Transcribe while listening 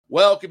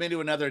Welcome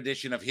into another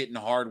edition of Hittin'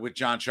 Hard with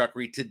John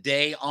Chuckery.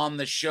 Today on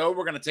the show,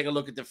 we're going to take a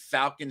look at the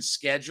Falcons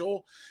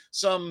schedule,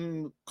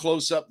 some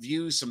close-up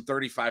views, some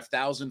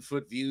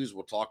 35,000-foot views.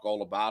 We'll talk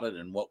all about it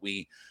and what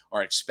we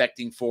are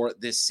expecting for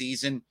this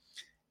season.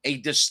 A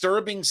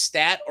disturbing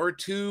stat or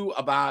two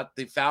about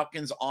the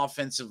Falcons'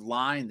 offensive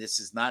line. This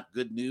is not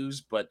good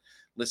news, but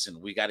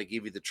listen, we got to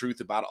give you the truth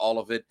about all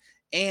of it.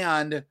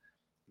 And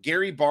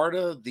Gary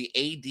Barta, the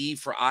AD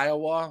for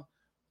Iowa,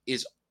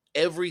 is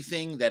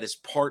everything that is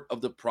part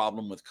of the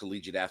problem with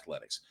collegiate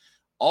athletics.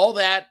 All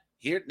that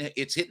here,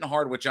 it's Hitting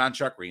Hard with John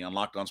Chuckery on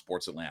Locked On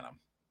Sports Atlanta.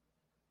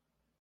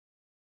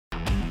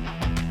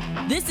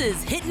 This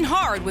is Hittin'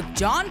 Hard with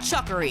John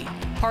Chuckery,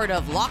 part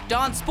of Locked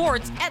On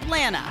Sports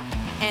Atlanta,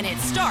 and it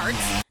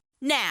starts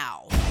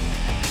now.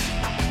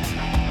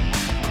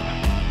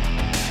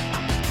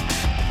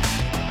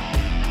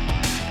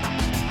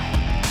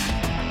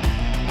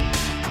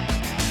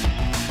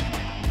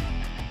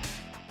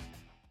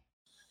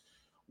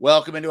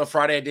 Welcome into a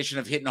Friday edition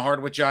of Hittin'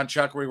 Hard with John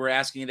Chuckery. We're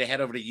asking you to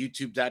head over to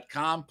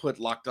youtube.com, put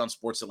Locked On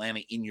Sports Atlanta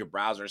in your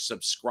browser,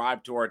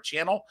 subscribe to our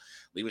channel,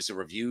 leave us a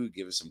review,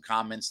 give us some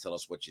comments, tell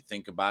us what you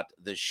think about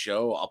the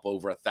show. Up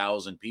over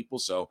 1,000 people,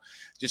 so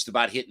just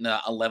about hitting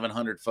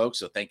 1,100 folks.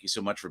 So thank you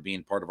so much for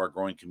being part of our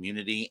growing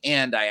community.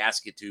 And I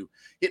ask you to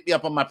hit me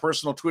up on my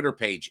personal Twitter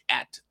page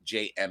at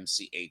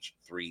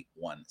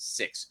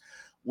JMCH316.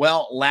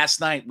 Well, last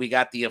night we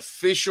got the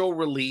official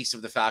release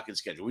of the Falcons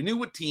schedule. We knew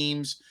what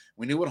teams,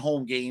 we knew what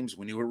home games,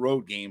 we knew what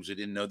road games. We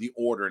didn't know the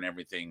order and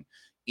everything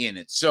in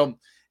it. So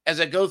as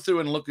I go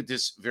through and look at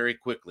this very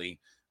quickly,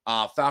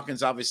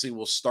 Falcons obviously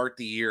will start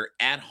the year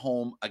at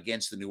home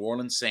against the New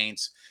Orleans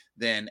Saints,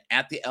 then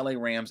at the LA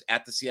Rams,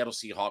 at the Seattle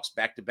Seahawks,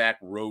 back-to-back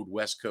road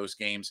West Coast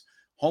games,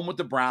 home with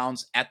the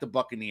Browns, at the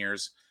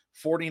Buccaneers,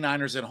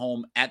 49ers at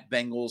home, at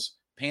Bengals,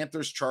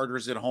 Panthers,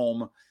 Chargers at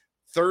home,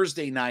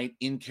 Thursday night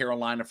in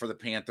Carolina for the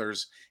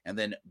Panthers, and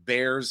then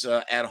Bears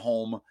at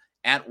home,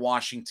 at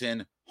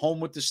Washington, home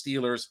with the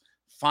Steelers,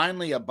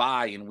 finally a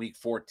bye in week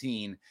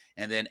 14,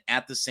 and then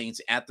at the Saints,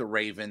 at the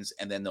Ravens,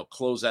 and then they'll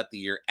close out the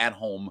year at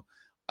home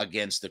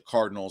against the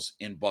Cardinals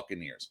and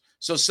Buccaneers.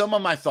 So some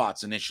of my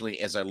thoughts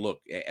initially as I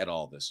look at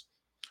all this.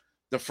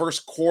 The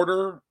first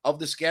quarter of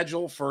the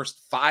schedule, first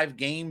 5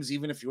 games,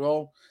 even if you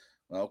will,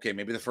 well, okay,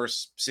 maybe the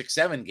first 6,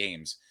 7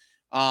 games,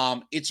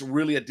 it's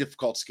really a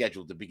difficult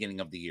schedule at the beginning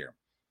of the year.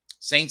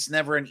 Saints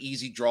never an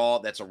easy draw.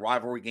 That's a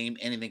rivalry game.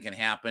 Anything can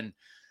happen.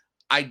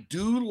 I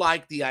do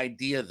like the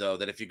idea, though,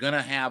 that if you're going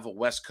to have a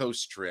West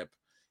Coast trip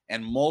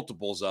and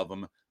multiples of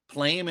them,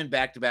 play them in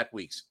back-to-back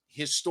weeks.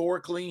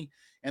 Historically,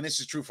 and this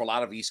is true for a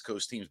lot of East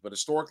Coast teams, but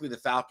historically the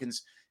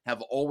Falcons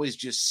have always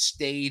just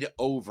stayed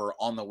over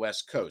on the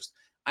West Coast.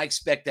 I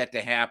expect that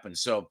to happen.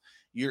 So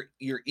you're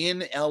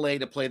in LA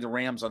to play the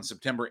Rams on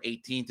September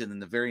 18th, and then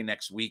the very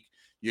next week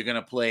you're going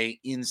to play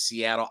in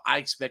Seattle. I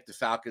expect the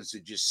Falcons to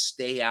just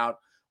stay out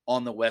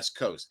on the West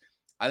Coast.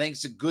 I think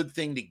it's a good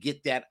thing to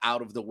get that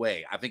out of the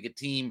way. I think a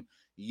team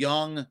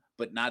young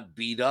but not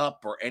beat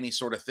up or any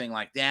sort of thing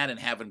like that and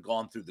haven't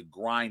gone through the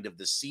grind of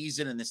the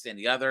season and this and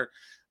the other,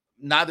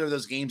 neither of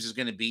those games is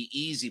going to be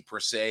easy per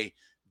se.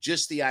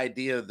 Just the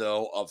idea,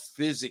 though, of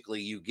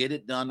physically you get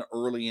it done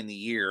early in the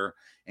year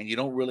and you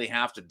don't really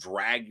have to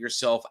drag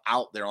yourself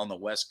out there on the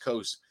West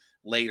Coast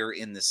later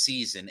in the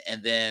season.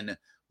 And then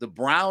the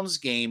Browns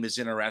game is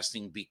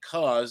interesting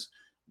because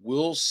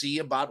we'll see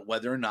about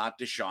whether or not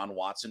Deshaun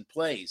Watson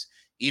plays.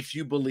 If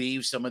you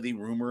believe some of the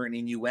rumor and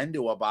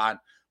innuendo about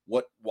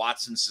what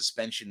Watson's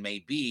suspension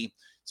may be,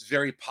 it's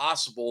very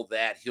possible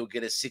that he'll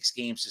get a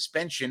 6-game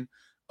suspension.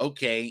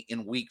 Okay,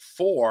 in week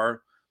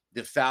 4,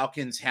 the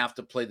Falcons have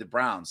to play the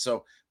Browns.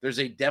 So there's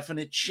a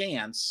definite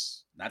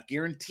chance, not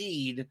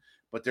guaranteed,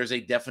 but there's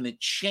a definite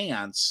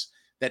chance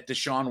that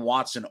Deshaun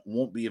Watson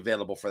won't be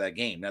available for that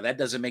game. Now, that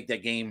doesn't make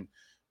that game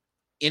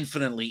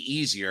infinitely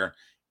easier.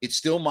 It's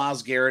still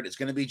Myles Garrett. It's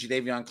going to be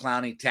Jadeveon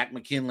Clowney, Takk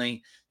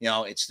McKinley.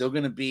 It's still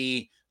going to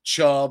be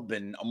Chubb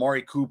and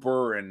Amari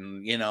Cooper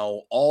and,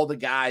 all the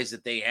guys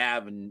that they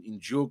have in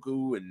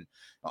Njoku and,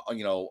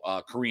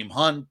 Kareem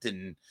Hunt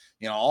and,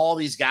 all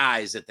these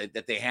guys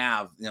that they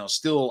have,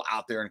 still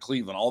out there in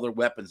Cleveland, all their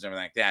weapons and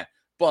everything like that.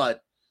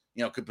 But,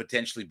 could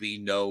potentially be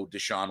no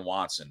Deshaun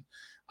Watson.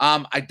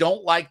 I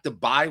don't like the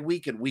bye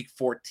week in week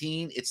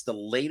 14. It's the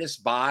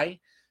latest bye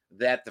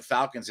that the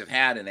Falcons have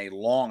had in a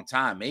long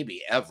time,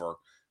 maybe ever.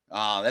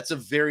 That's a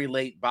very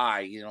late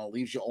bye.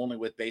 Leaves you only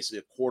with basically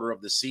a quarter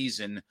of the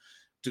season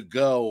to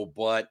go.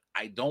 But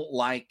I don't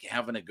like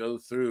having to go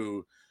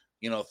through,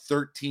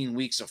 13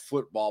 weeks of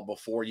football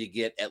before you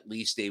get at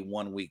least a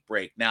 1-week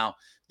break. Now,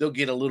 they'll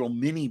get a little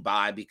mini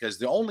bye because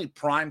the only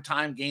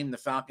primetime game the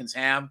Falcons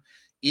have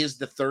is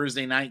the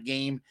Thursday night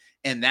game,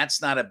 and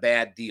that's not a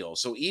bad deal.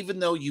 So even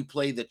though you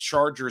play the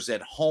Chargers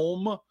at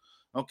home,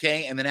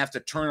 okay, and then have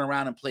to turn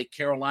around and play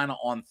Carolina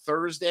on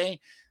Thursday,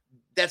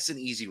 that's an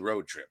easy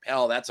road trip.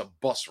 Hell, that's a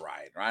bus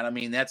ride, right? I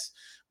mean, that's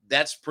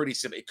pretty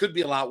simple. It could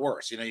be a lot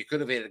worse. You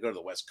could have had to go to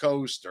the West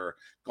Coast or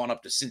gone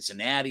up to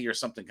Cincinnati or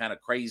something kind of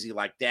crazy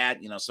like that.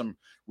 Some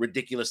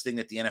ridiculous thing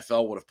that the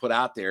NFL would have put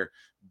out there.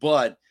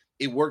 But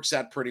it works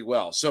out pretty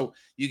well. So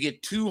you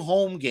get 2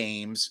 home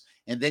games,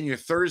 and then your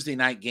Thursday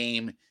night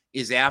game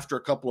is after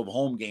a couple of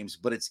home games,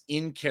 but it's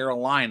in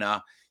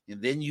Carolina,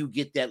 and then you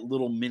get that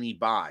little mini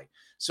bye.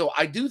 So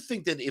I do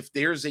think that if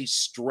there's a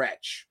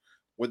stretch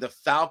where the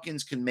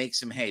Falcons can make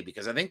some hay,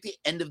 because I think the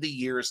end of the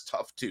year is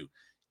tough too.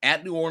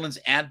 At New Orleans,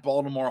 at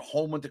Baltimore,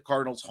 home with the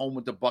Cardinals, home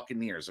with the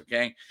Buccaneers,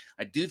 okay?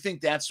 I do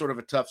think that's sort of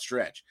a tough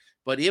stretch.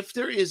 But if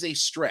there is a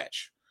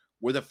stretch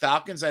where the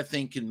Falcons, I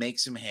think, can make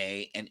some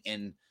hay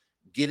and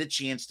get a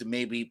chance to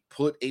maybe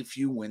put a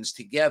few wins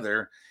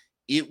together,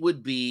 it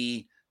would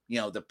be,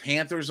 the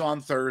Panthers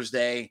on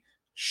Thursday,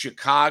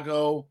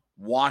 Chicago,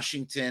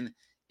 Washington,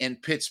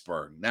 and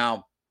Pittsburgh.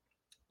 Now,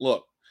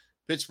 look,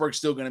 Pittsburgh's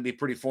still going to be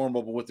pretty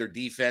formidable with their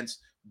defense,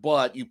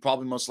 but you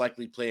probably most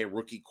likely play a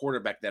rookie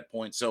quarterback at that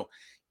point. So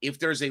if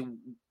there's a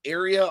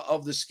area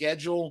of the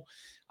schedule,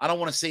 I don't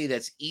want to say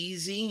that's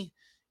easy.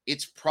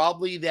 It's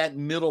probably that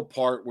middle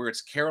part where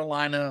it's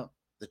Carolina,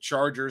 the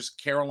Chargers,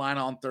 Carolina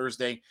on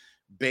Thursday,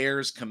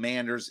 Bears,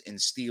 Commanders, and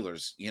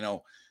Steelers.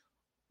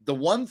 The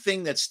one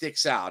thing that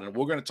sticks out, and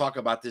we're going to talk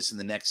about this in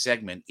the next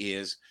segment,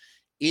 is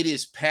it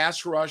is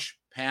pass rush,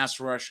 pass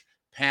rush,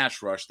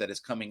 pass rush that is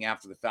coming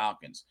after the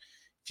Falcons.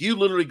 If you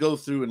literally go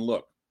through and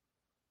look,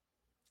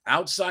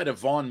 outside of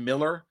Von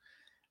Miller,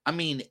 I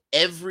mean,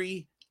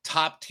 every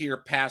top-tier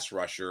pass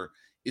rusher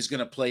is going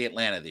to play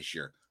Atlanta this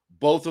year.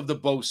 Both of the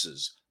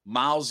Bosas,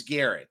 Myles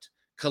Garrett,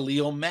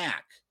 Khalil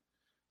Mack,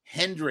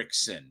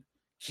 Hendrickson,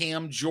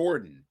 Cam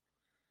Jordan,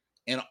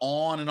 and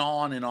on and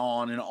on and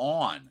on and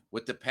on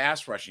with the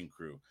pass rushing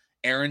crew.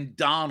 Aaron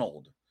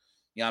Donald.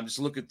 I'm just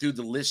looking through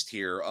the list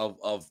here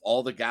of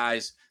all the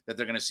guys that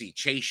they're going to see.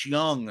 Chase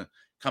Young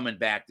coming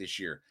back this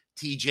year.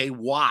 TJ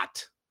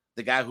Watt,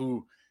 the guy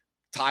who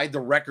tied the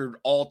record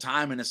all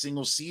time in a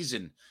single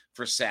season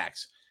for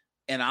sacks.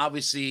 And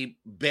obviously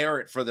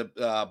Barrett for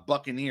the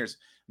Buccaneers.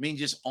 I mean,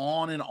 just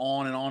on and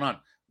on and on and on.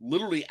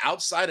 Literally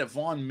outside of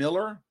Von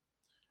Miller,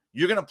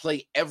 you're going to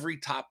play every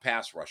top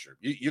pass rusher.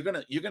 You're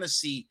going to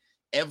see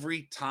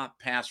every top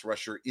pass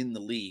rusher in the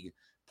league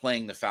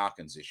playing the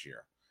Falcons this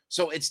year.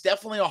 So it's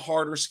definitely a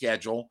harder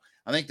schedule.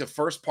 I think the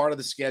first part of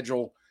the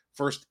schedule,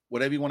 first,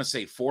 whatever you want to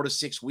say, 4 to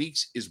 6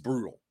 weeks is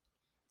brutal.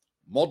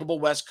 Multiple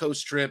West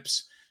Coast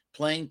trips,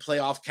 playing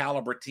playoff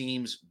caliber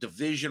teams,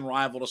 division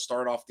rival to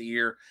start off the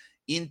year,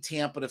 in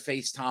Tampa to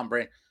face Tom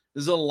Brady.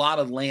 There's a lot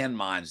of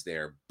landmines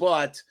there.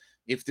 But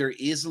if there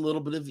is a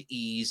little bit of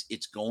ease,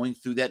 it's going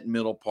through that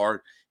middle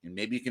part, and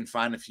maybe you can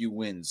find a few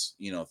wins,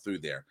 through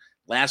there.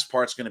 Last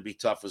part's going to be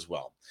tough as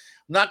well.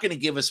 I'm not going to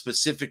give a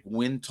specific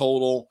win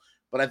total,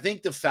 but I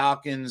think the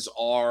Falcons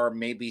are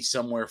maybe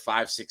somewhere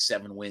 5, 6,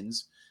 7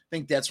 wins. I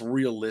think that's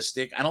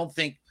realistic. I don't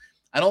think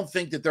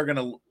that they're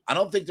going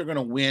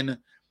to win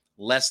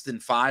less than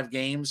 5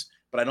 games,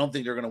 but I don't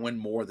think they're going to win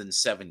more than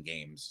 7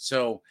 games.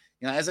 So,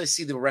 as I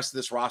see the rest of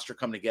this roster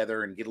come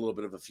together and get a little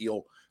bit of a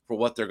feel for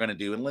what they're going to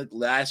do. And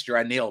last year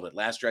I nailed it.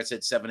 Last year I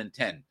said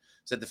 7-10.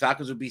 Said the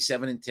Falcons would be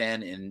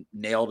 7-10 and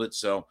nailed it.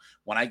 So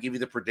when I give you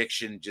the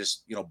prediction,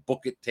 just,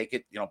 book it, take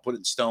it, put it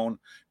in stone,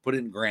 put it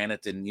in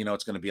granite, and,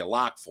 it's going to be a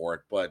lock for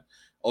it. But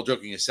all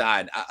joking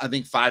aside, I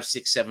think 5,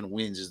 6, 7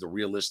 wins is the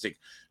realistic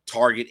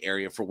target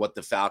area for what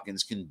the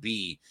Falcons can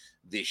be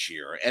this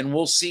year. And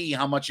we'll see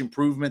how much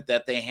improvement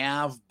that they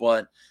have.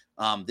 But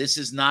this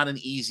is not an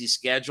easy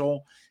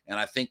schedule. And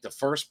I think the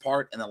first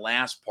part and the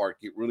last part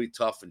get really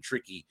tough and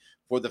tricky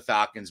for the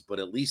Falcons, but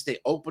at least they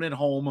open at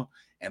home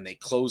and they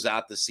close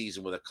out the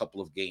season with a couple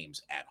of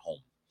games at home.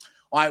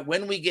 All right,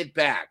 when we get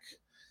back,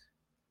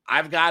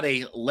 I've got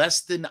a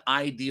less than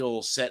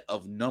ideal set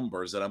of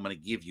numbers that I'm going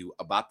to give you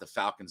about the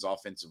Falcons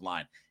offensive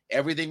line.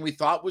 Everything we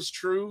thought was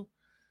true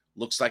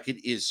looks like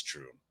it is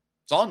true.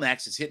 It's all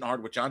next. It's Hittin'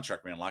 Hard with John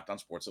Chuckery on Locked On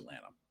Sports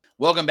Atlanta.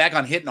 Welcome back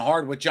on Hittin'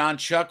 Hard with John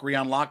Chuckery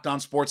on Locked On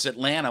Sports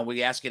Atlanta.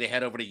 We ask you to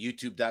head over to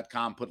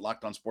youtube.com, put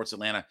Locked On Sports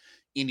Atlanta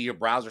into your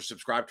browser,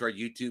 subscribe to our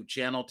YouTube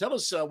channel. Tell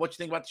us what you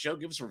think about the show.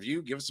 Give us a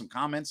review, give us some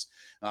comments,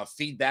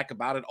 feedback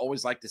about it.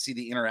 Always like to see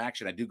the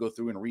interaction. I do go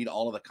through and read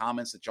all of the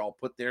comments that y'all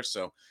put there,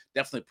 so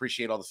definitely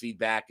appreciate all the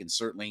feedback, and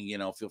certainly,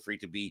 feel free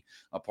to be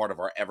a part of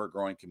our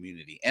ever-growing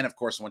community. And, of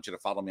course, I want you to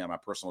follow me on my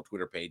personal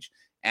Twitter page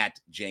at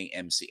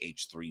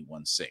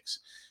JMCH316.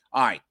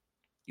 All right,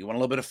 you want a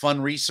little bit of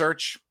fun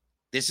research?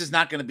 This is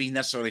not going to be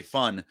necessarily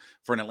fun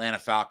for an Atlanta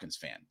Falcons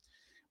fan.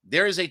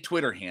 There is a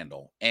Twitter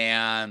handle,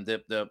 and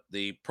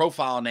the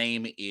profile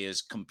name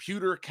is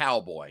Computer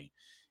Cowboy,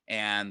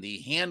 and the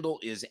handle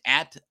is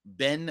at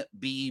Ben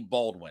B.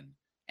 Baldwin.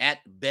 At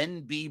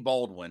Ben B.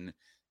 Baldwin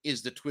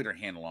is the Twitter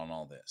handle on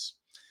all this.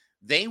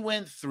 They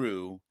went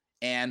through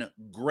and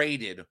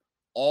graded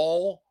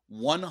all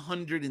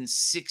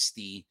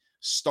 160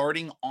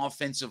 starting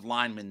offensive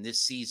linemen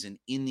this season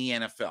in the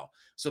NFL.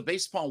 So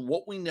based upon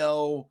what we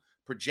know,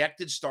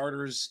 projected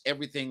starters,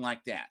 everything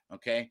like that,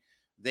 okay?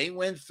 They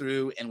went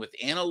through, and with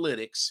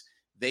analytics,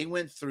 they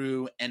went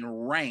through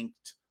and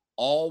ranked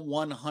all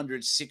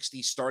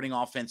 160 starting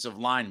offensive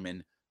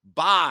linemen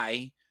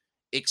by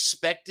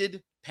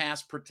expected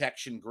pass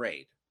protection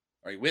grade.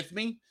 Are you with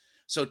me?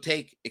 So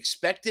take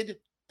expected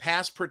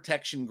pass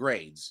protection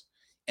grades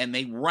and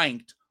they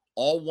ranked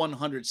all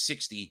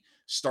 160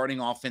 starting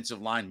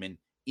offensive linemen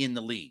in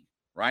the league,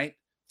 right?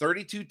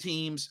 32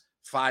 teams,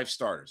 5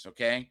 starters,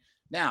 okay?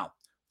 Now,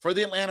 for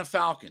the Atlanta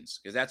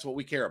Falcons, because that's what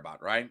we care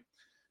about, right?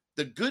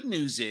 The good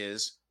news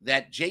is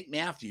that Jake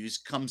Matthews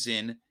comes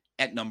in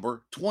at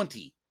number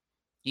 20.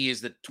 He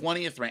is the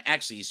 20th rank.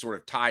 Actually, he's sort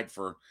of tied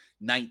for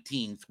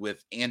 19th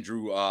with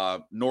Andrew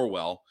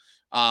Norwell.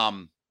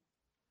 I'm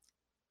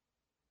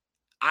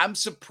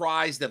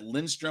surprised that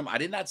Lindstrom, I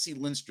did not see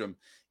Lindstrom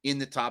in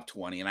the top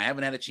 20, and I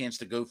haven't had a chance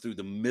to go through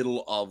the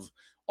middle of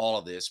all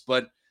of this,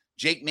 but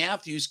Jake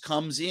Matthews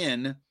comes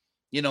in,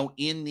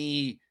 in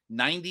the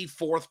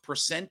 94th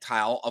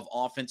percentile of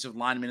offensive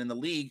linemen in the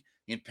league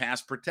in pass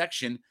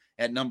protection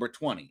at number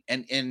 20.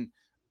 And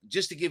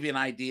just to give you an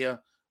idea,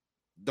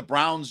 the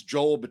Browns,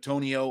 Joel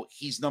Bitonio,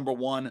 he's number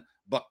 1.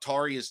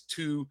 Bakhtari is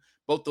 2.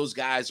 Both those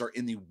guys are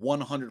in the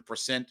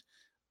 100%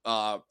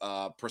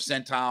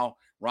 percentile.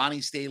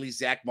 Ronnie Staley,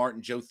 Zach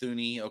Martin, Joe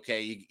Thuney.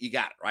 Okay, you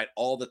got it, right?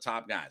 All the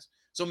top guys.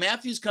 So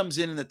Matthews comes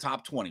in the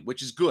top 20,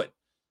 which is good.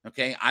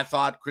 Okay, I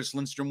thought Chris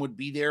Lindstrom would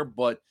be there,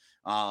 but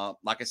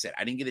like I said,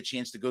 I didn't get a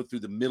chance to go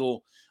through the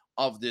middle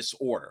of this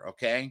order,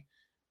 okay?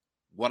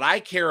 What I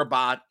care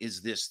about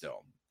is this,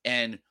 though.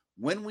 And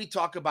when we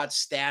talk about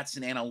stats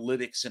and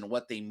analytics and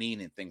what they mean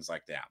and things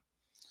like that,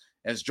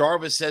 as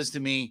Jarvis says to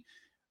me,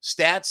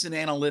 stats and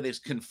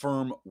analytics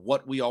confirm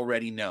what we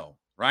already know,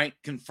 right?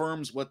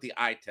 Confirms what the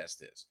eye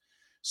test is.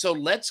 So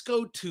let's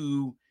go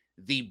to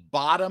the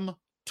bottom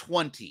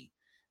 20.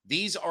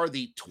 These are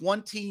the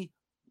 20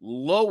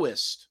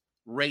 lowest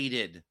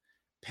rated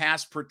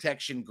pass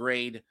protection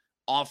grade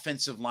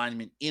offensive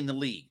linemen in the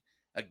league.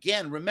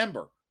 Again,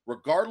 remember,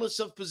 regardless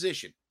of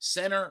position,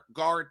 center,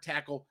 guard,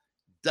 tackle,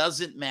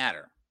 doesn't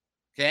matter.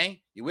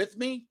 Okay? You with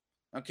me?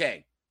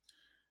 Okay.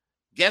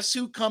 Guess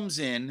who comes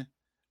in?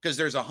 Because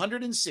there's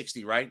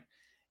 160, right?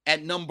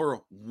 At number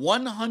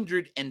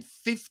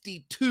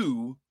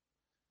 152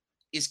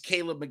 is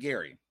Caleb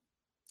McGarry.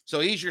 So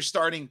he's your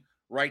starting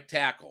right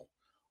tackle.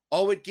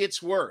 Oh, it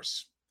gets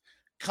worse.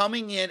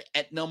 Coming in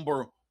at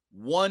number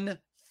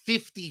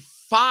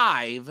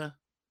 155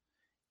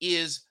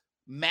 is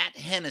Matt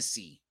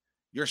Hennessy,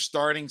 your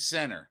starting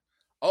center.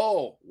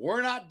 Oh,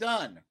 we're not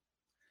done.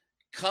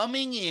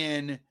 Coming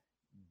in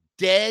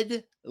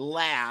dead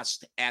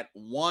last at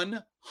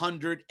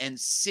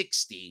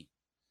 160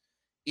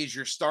 is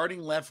your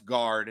starting left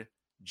guard,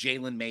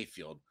 Jalen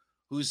Mayfield,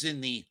 who's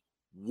in the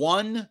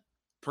 1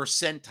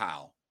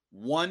 percentile.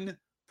 1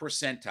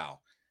 percentile.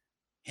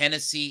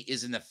 Hennessy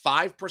is in the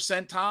 5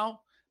 percentile.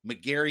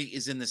 McGarry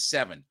is in the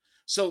 7.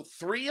 So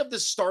 3 of the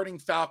starting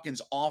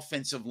Falcons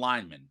offensive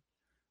linemen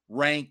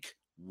rank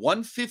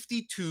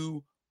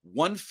 152,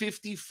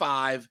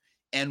 155,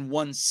 and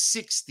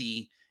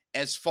 160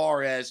 as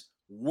far as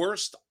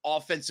worst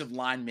offensive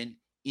linemen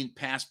in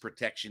pass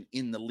protection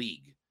in the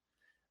league.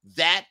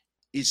 That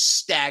is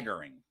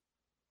staggering.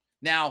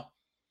 Now,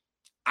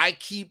 I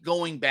keep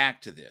going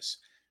back to this.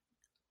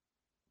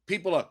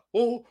 People are,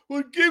 well,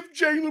 give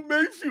Jalen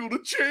Mayfield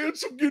a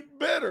chance of getting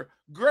better.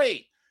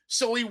 Great.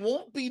 So he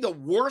won't be the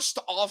worst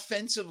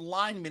offensive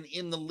lineman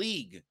in the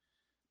league.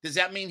 Does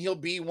that mean he'll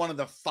be one of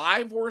the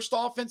 5 worst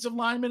offensive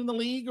linemen in the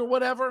league or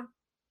whatever?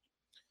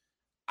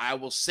 I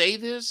will say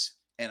this,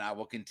 and I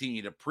will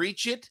continue to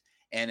preach it.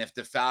 And if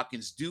the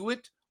Falcons do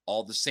it,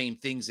 all the same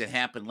things that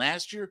happened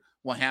last year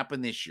will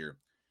happen this year.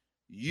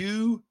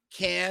 You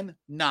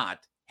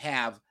cannot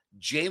have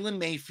Jalen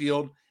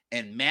Mayfield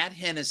and Matt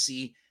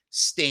Hennessy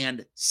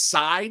stand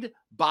side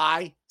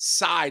by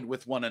side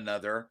with one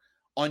another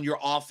on your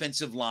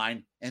offensive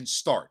line and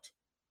start.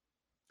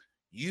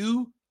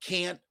 You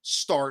can't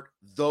start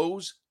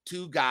those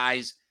 2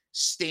 guys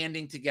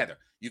standing together.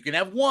 You can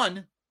have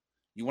one.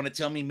 You want to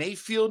tell me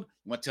Mayfield?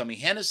 You want to tell me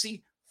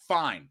Hennessy?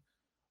 Fine.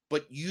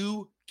 But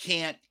you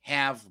can't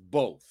have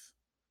both.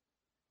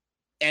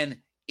 And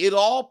it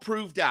all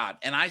proved out.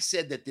 And I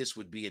said that this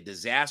would be a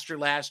disaster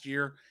last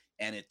year,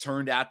 and it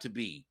turned out to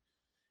be.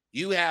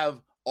 You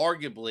have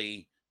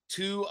arguably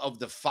 2 of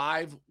the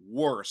 5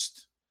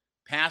 worst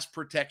pass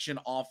protection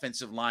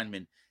offensive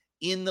linemen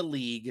in the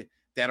league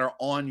that are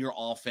on your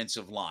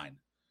offensive line.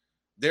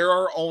 There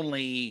are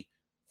only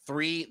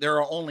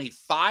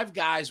 5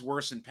 guys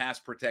worse in pass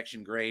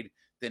protection grade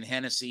than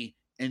Hennessy,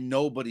 and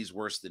nobody's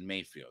worse than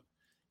Mayfield.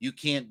 You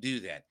can't do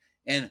that.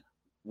 And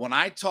when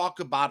I talk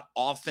about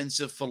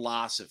offensive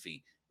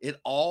philosophy, it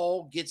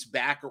all gets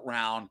back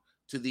around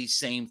to these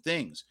same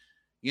things.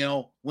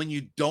 When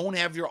you don't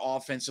have your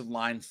offensive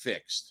line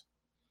fixed,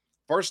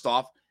 first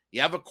off, you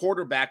have a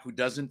quarterback who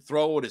doesn't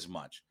throw it as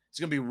much. It's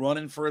going to be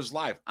running for his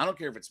life. I don't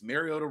care if it's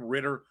Mariota,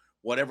 Ritter,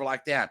 whatever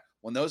like that.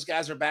 When those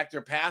guys are back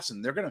there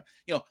passing, they're going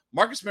to,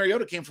 Marcus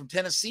Mariota came from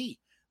Tennessee.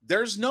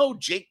 There's no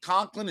Jake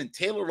Conklin and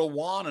Taylor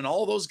Lewan and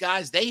all those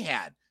guys they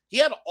had. He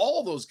had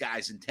all those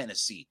guys in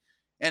Tennessee.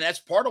 And that's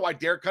part of why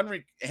Derrick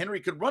Henry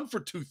could run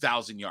for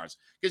 2,000 yards,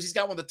 because he's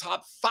got one of the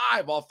top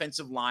 5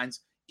 offensive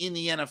lines in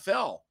the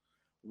NFL.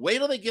 Wait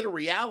till they get a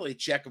reality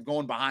check of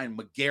going behind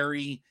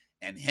McGarry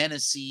and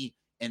Hennessy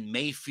and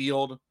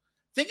Mayfield.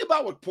 Think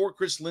about what poor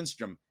Chris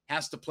Lindstrom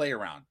has to play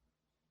around.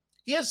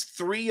 He has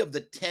 3 of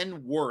the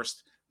 10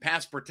 worst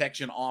pass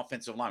protection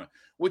offensive linemen,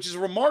 which is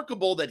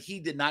remarkable that he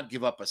did not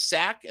give up a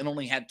sack and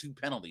only had 2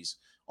 penalties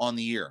on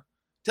the year.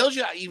 Tells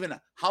you even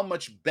how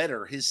much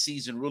better his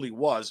season really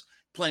was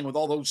playing with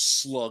all those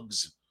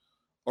slugs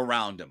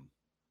around him.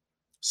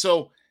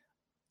 So,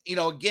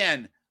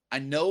 again, I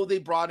know they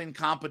brought in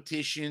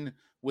competition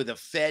with a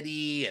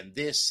Fetty and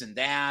this and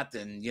that,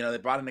 and, they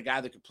brought in a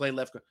guy that could play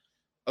left.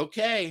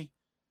 Okay,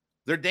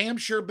 there damn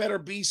sure better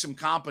be some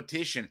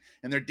competition,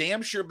 and there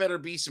damn sure better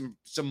be some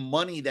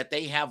money that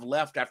they have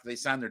left after they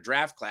sign their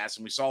draft class.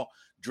 And we saw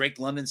Drake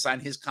London sign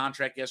his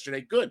contract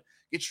yesterday. Good.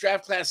 Get your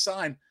draft class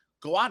signed.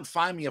 Go out and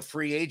find me a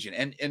free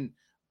agent. And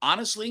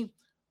honestly,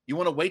 you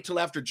want to wait till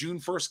after June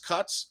 1st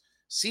cuts?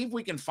 See if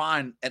we can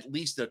find at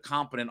least a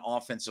competent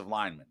offensive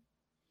lineman,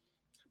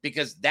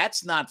 because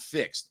that's not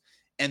fixed.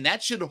 And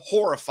that should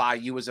horrify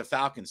you as a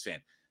Falcons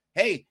fan.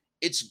 Hey,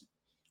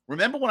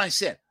 remember when I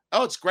said,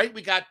 oh, it's great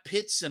we got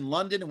Pitts and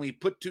London and we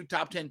put 2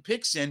 top 10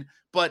 picks in,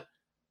 but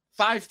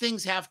 5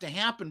 things have to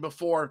happen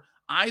before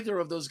either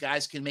of those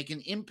guys can make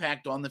an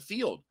impact on the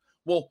field.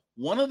 Well,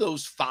 one of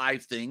those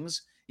 5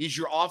 things is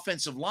your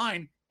offensive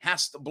line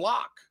has to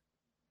block.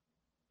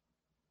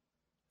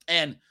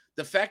 And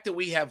the fact that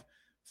we have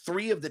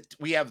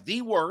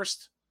the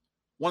worst,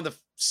 one of the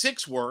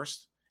 6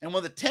 worst, and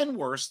one of the 10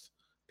 worst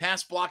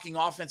pass blocking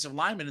offensive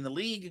linemen in the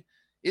league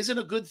isn't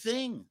a good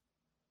thing.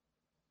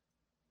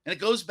 And it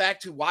goes back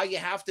to why you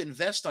have to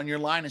invest on your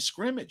line of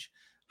scrimmage.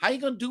 How are you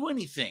going to do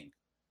anything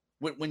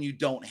when you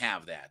don't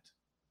have that?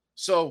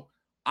 So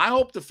I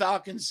hope the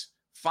Falcons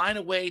find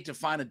a way to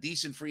find a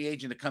decent free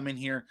agent to come in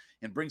here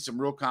and bring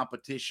some real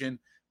competition.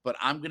 But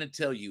I'm going to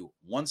tell you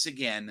once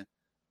again,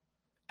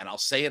 and I'll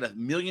say it a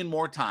million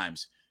more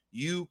times,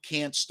 you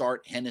can't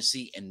start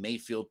Hennessy and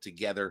Mayfield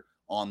together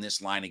on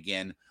this line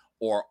again,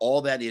 or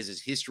all that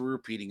is history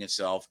repeating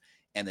itself.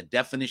 And the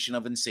definition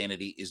of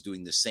insanity is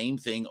doing the same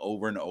thing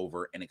over and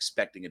over and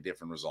expecting a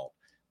different result.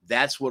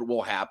 That's what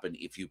will happen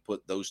if you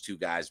put those 2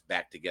 guys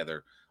back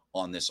together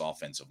on this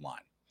offensive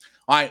line.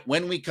 All right,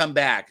 when we come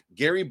back,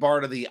 Gary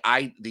Barta,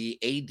 the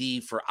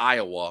AD for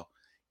Iowa,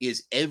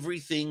 is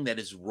everything that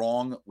is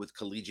wrong with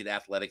collegiate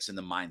athletics and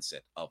the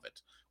mindset of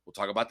it. We'll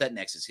talk about that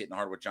next. It's Hittin'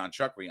 Hard with John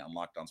Chuckery on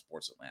Locked On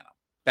Sports Atlanta.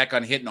 Back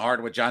on Hittin'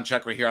 Hard with John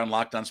Chuckery here on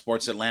Locked On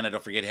Sports Atlanta.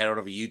 Don't forget, head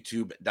over to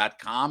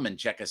youtube.com and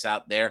check us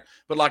out there.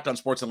 But Locked On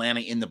Sports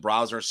Atlanta in the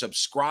browser.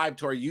 Subscribe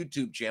to our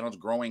YouTube channel. It's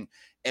growing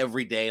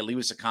every day. Leave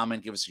us a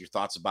comment. Give us your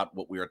thoughts about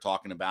what we are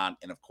talking about.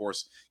 And, of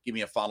course, give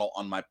me a follow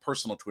on my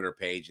personal Twitter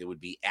page. It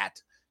would be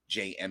at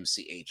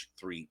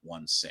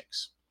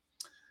JMCH316.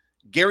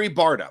 Gary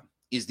Barta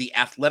is the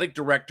athletic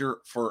director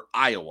for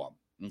Iowa,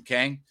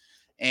 okay?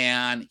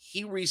 And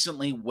he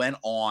recently went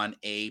on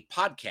a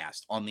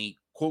podcast on the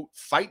quote,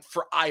 Fight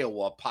for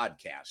Iowa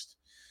podcast.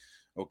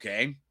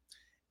 Okay.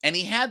 And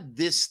he had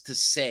this to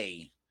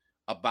say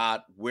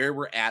about where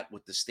we're at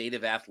with the state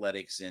of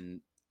athletics and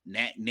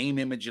name,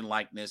 image, and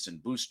likeness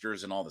and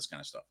boosters and all this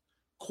kind of stuff.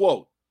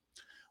 Quote,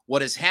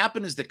 what has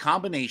happened is the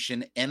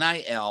combination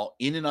NIL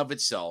in and of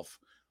itself,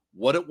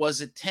 what it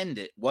was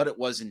intended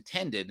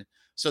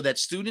so that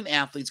student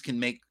athletes can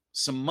make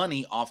some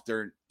money off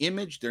their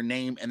image, their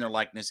name, and their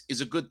likeness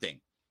is a good thing.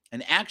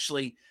 And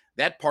actually,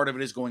 that part of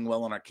it is going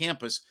well on our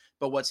campus.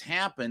 But what's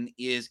happened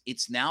is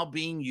it's now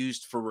being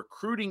used for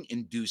recruiting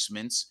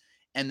inducements,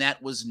 and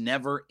that was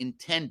never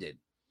intended.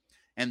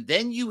 And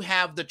then you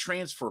have the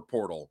transfer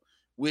portal,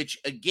 which,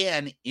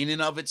 again, in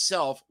and of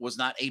itself was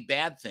not a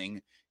bad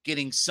thing,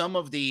 getting some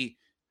of the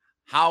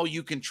how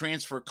you can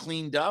transfer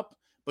cleaned up,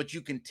 but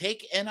you can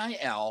take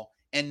NIL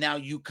and now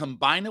you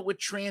combine it with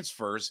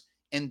transfers,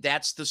 and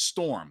that's the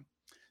storm.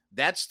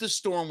 That's the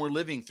storm we're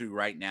living through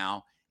right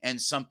now,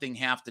 and something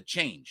have to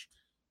change.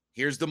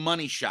 Here's the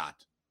money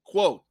shot.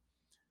 Quote,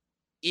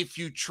 if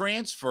you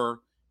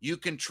transfer, you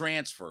can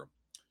transfer.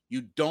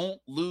 You don't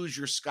lose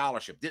your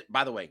scholarship.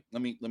 By the way,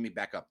 let me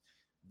back up.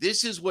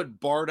 This is what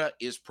Barta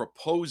is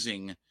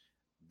proposing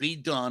be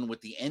done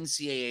with the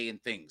NCAA and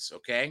things,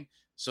 okay?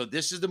 So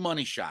this is the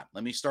money shot.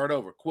 Let me start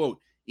over. Quote,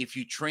 if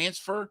you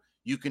transfer,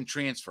 you can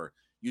transfer.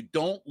 You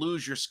don't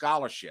lose your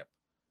scholarship,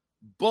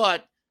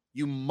 but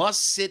you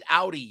must sit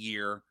out a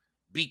year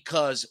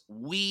because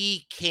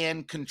we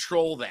can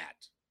control that.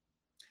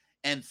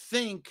 And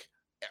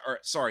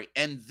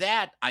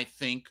that, I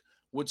think,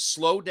 would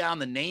slow down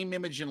the name,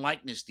 image, and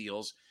likeness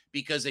deals,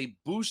 because a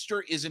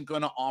booster isn't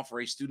going to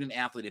offer a student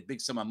athlete a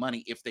big sum of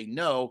money if they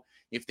know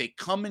if they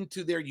come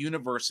into their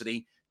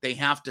university, they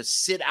have to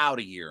sit out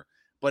a year.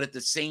 But at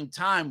the same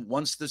time,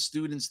 once the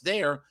student's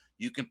there,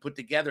 they can put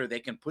together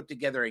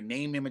a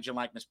name, image, and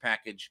likeness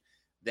package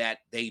that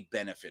they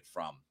benefit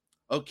from.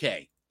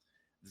 Okay,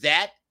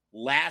 that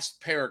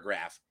last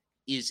paragraph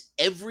is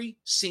every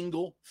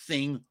single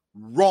thing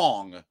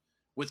wrong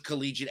with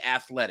collegiate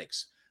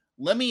athletics.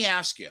 Let me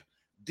ask you,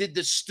 did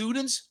the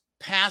students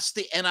pass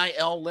the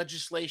NIL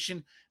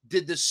legislation?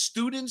 Did the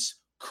students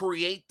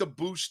create the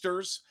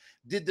boosters?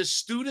 Did the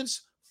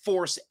students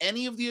force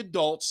any of the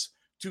adults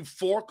to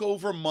fork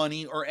over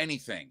money or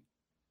anything?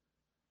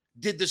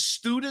 Did the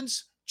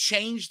students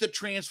change the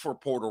transfer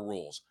portal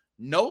rules.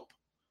 Nope.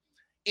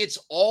 It's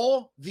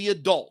all the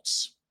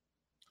adults.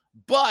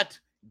 But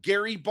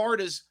Gary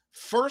Barta's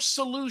first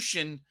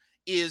solution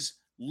is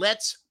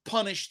let's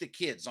punish the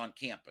kids on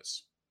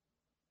campus.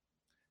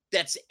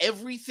 That's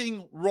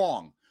everything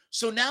wrong.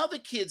 So now the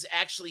kids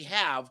actually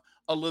have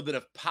a little bit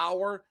of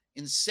power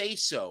and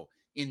say-so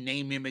in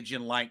name, image,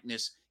 and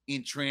likeness,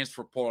 in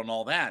transfer portal and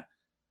all that.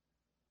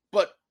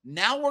 But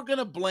now we're going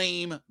to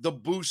blame the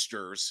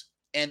boosters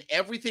and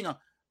everything.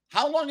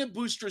 How long have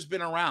boosters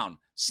been around?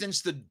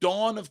 Since the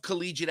dawn of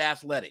collegiate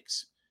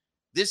athletics.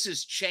 This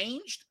has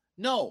changed?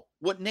 No.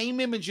 What name,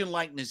 image, and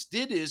likeness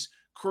did is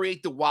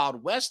create the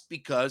Wild West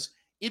because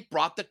it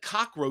brought the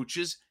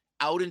cockroaches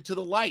out into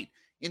the light.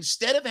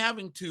 Instead of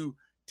having to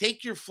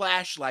take your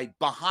flashlight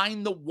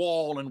behind the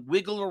wall and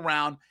wiggle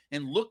around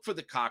and look for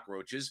the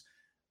cockroaches,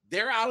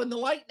 they're out in the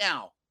light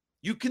now.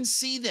 You can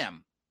see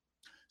them.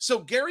 So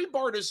Gary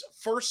Barta's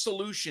first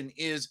solution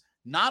is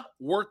not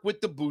work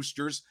with the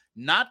boosters,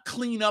 not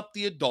clean up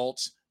the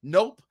adults.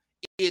 Nope.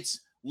 It's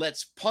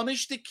let's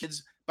punish the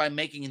kids by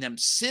making them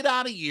sit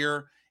out a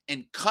year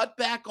and cut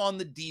back on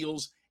the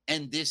deals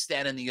and this,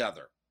 that, and the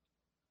other.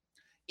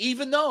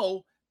 Even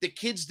though the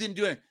kids didn't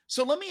do it.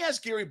 So let me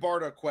ask Gary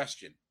Barta a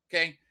question,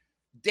 okay?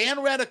 Dan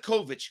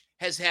Radakovich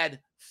has had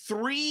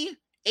 3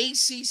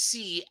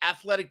 ACC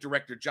athletic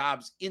director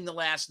jobs in the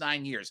last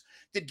 9 years.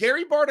 Did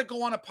Gary Barta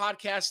go on a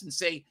podcast and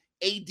say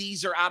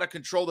ADs are out of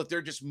control, that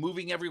they're just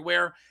moving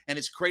everywhere and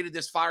it's created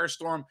this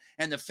firestorm,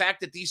 and the fact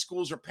that these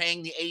schools are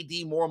paying the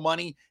AD more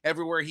money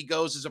everywhere he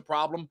goes is a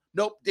problem?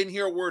 Nope, didn't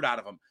hear a word out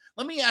of him.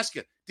 Let me ask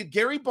you, did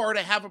Gary Barta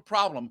have a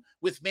problem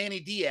with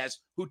Manny Diaz,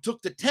 who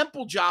took the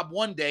Temple job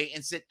one day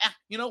and said,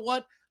 you know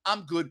what?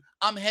 I'm good.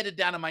 I'm headed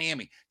down to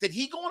Miami. Did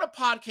he go on a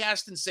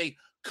podcast and say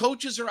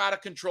coaches are out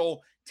of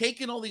control,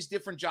 taking all these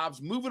different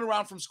jobs, moving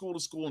around from school to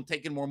school and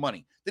taking more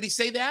money? Did he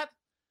say that?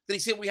 Did he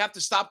say we have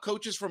to stop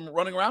coaches from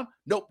running around?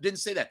 Nope, didn't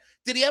say that.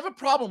 Did he have a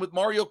problem with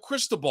Mario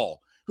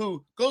Cristobal,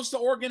 who goes to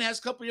Oregon, has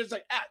a couple of years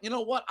like, you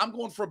know what? I'm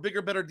going for a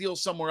bigger, better deal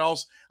somewhere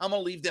else. I'm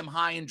going to leave them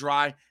high and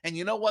dry. And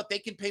you know what? They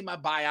can pay my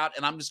buyout,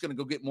 and I'm just going to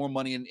go get more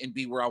money and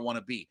be where I want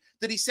to be.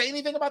 Did he say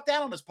anything about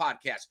that on his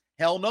podcast?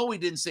 Hell no, he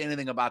didn't say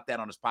anything about that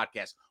on his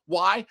podcast.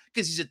 Why?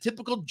 Because he's a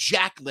typical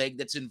jackleg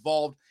that's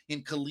involved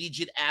in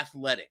collegiate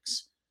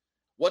athletics.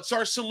 What's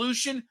our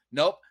solution?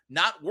 Nope.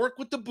 Not work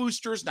with the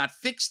boosters, not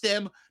fix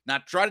them,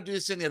 not try to do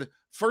this and the other.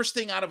 First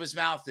thing out of his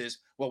mouth is,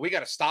 well, we got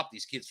to stop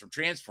these kids from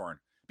transferring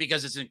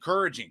because it's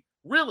encouraging.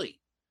 Really?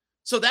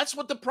 So that's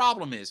what the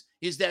problem is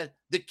that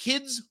the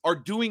kids are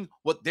doing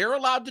what they're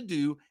allowed to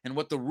do and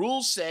what the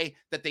rules say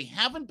that they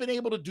haven't been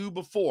able to do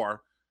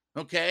before,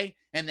 okay?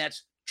 And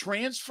that's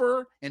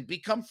transfer and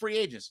become free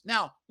agents.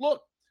 Now,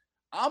 look,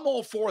 I'm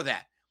all for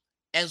that,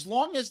 as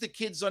long as the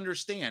kids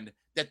understand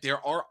that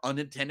there are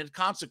unintended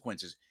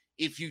consequences.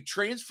 If you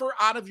transfer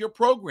out of your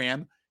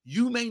program,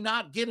 you may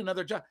not get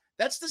another job.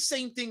 That's the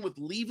same thing with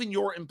leaving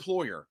your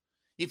employer.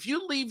 If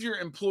you leave your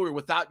employer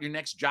without your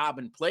next job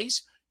in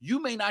place,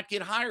 you may not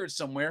get hired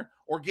somewhere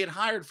or get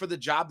hired for the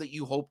job that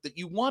you hoped that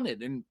you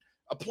wanted and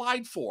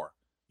applied for.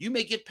 You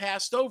may get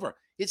passed over.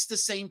 It's the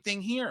same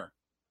thing here.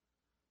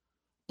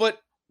 But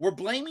we're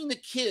blaming the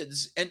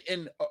kids,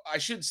 and I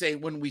should say,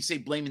 when we say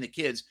blaming the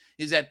kids,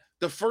 is that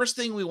the first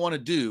thing we want to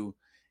do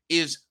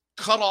is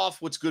cut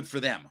off what's good for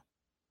them.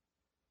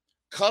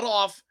 Cut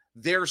off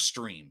their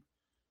stream.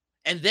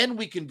 And then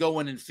we can go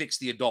in and fix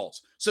the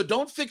adults. So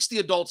don't fix the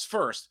adults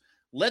first.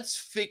 Let's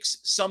fix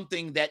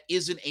something that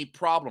isn't a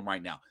problem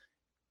right now.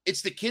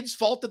 It's the kid's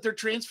fault that they're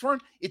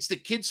transferring. It's the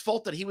kid's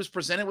fault that he was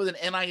presented with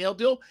an NIL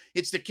deal.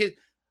 It's the kid.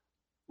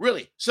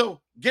 Really?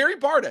 So Gary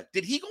Barta,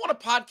 did he go on a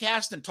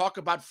podcast and talk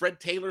about Fred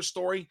Taylor's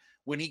story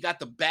when he got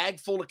the bag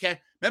full of cash?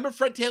 Remember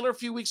Fred Taylor a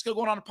few weeks ago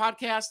going on a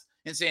podcast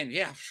and saying,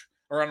 yeah,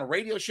 or on a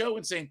radio show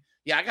and saying,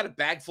 yeah, I got a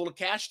bag full of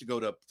cash to go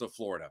to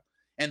Florida.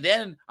 And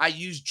then I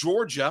used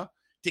Georgia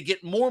to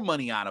get more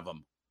money out of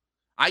them.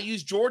 I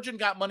used Georgia and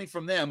got money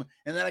from them,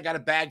 and then I got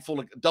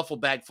a duffel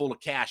bag full of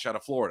cash out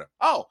of Florida.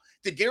 Oh,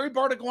 did Gary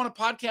Barta go on a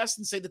podcast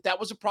and say that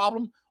was a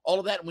problem, all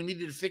of that, and we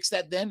needed to fix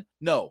that then?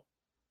 No.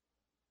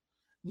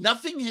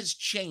 Nothing has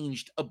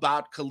changed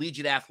about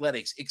collegiate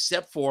athletics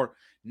except for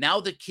now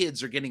the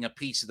kids are getting a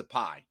piece of the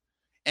pie.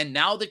 And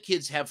now the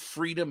kids have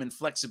freedom and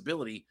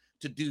flexibility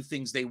to do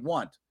things they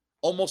want,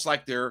 almost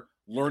like they're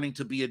learning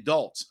to be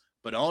adults.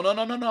 But oh,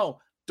 no.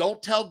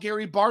 Don't tell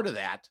Gary Barta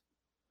that.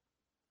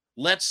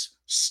 Let's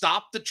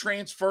stop the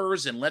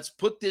transfers and let's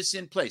put this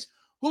in place.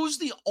 Who's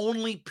the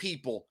only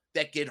people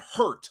that get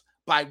hurt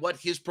by what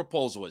his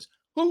proposal is?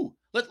 Who?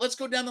 Let's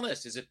go down the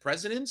list. Is it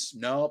presidents?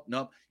 No.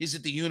 Is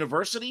it the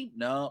university?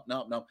 No.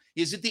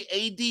 Is it the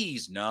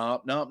ADs?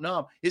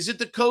 No. Is it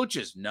the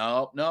coaches?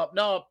 No.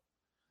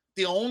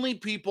 The only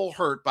people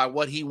hurt by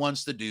what he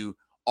wants to do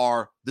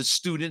are the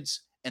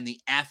students and the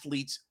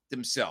athletes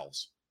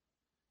themselves.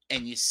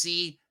 And you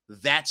see,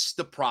 that's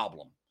the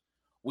problem.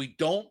 We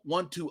don't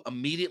want to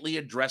immediately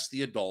address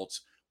the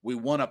adults. We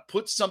want to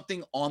put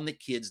something on the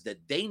kids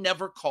that they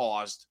never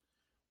caused,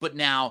 but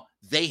now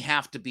they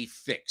have to be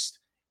fixed.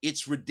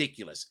 It's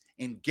ridiculous.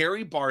 And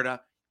Gary Barta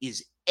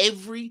is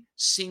every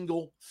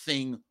single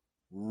thing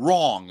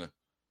wrong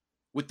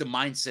with the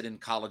mindset in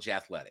college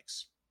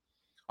athletics.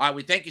 All right,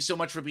 we thank you so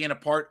much for being a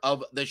part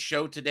of the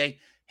show today.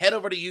 Head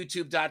over to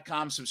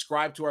youtube.com,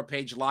 subscribe to our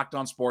page, Locked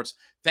On Sports.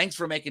 Thanks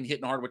for making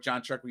Hittin' Hard with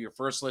John Chuckery your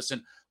first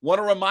listen. Want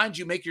to remind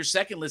you, make your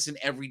second listen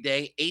every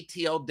day.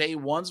 ATL Day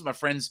Ones, my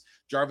friends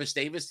Jarvis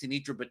Davis,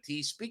 Tenitra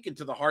Batiste, speaking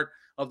to the heart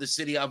of the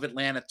city of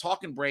Atlanta,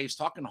 talking Braves,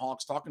 talking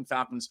Hawks, talking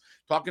Falcons,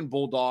 talking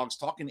Bulldogs,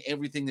 talking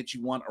everything that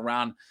you want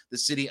around the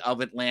city of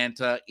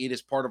Atlanta. It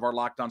is part of our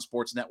Locked On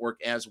Sports Network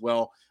as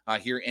well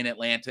here in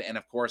Atlanta. And,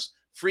 of course,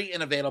 free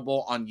and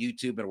available on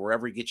YouTube and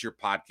wherever you get your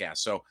podcast.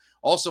 So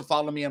also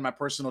follow me on my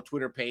personal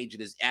Twitter page.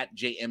 It is at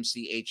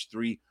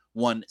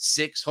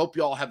JMCH316. Hope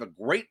you all have a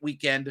great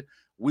weekend.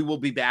 We will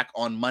be back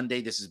on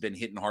Monday. This has been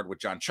Hittin' Hard with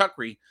John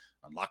Chuckery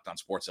on Locked On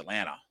Sports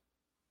Atlanta.